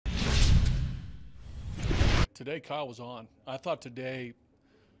today Kyle was on. I thought today,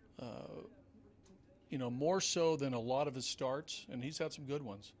 more so than a lot of his starts, and he's had some good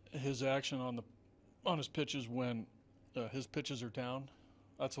ones. His action on his pitches when his pitches are down,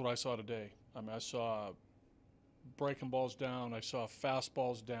 that's what I saw today. I mean, I saw breaking balls down. I saw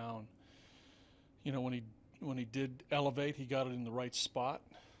fastballs down. When he did elevate, he got it in the right spot.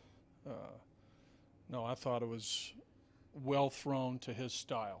 No, I thought it was well thrown to his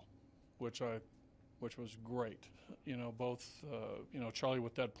style, which was great. Both Charlie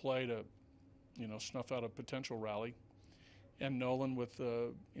with that play to snuff out a potential rally, and Nolan with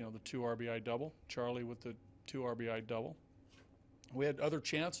the 2 RBI double. Charlie with the 2 RBI double. We had other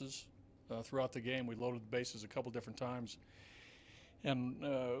chances throughout the game. We loaded the bases a couple different times, and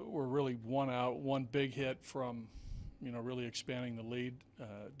we're really one out, one big hit from really expanding the lead.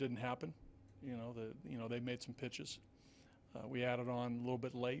 Didn't happen. They made some pitches. We added on a little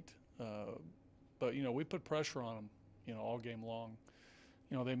bit late, but we put pressure on them all game long.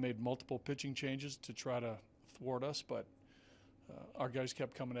 They made multiple pitching changes to try to thwart us, but our guys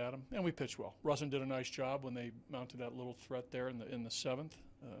kept coming at them, and we pitched well. Russin did a nice job when they mounted that little threat there in the 7th.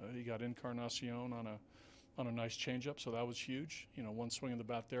 He got Encarnacion on a nice changeup, so that was huge. One swing of the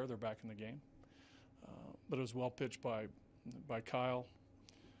bat there, they're back in the game. But it was well pitched by Kyle,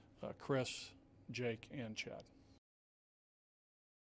 Chris, Jake, and Chad.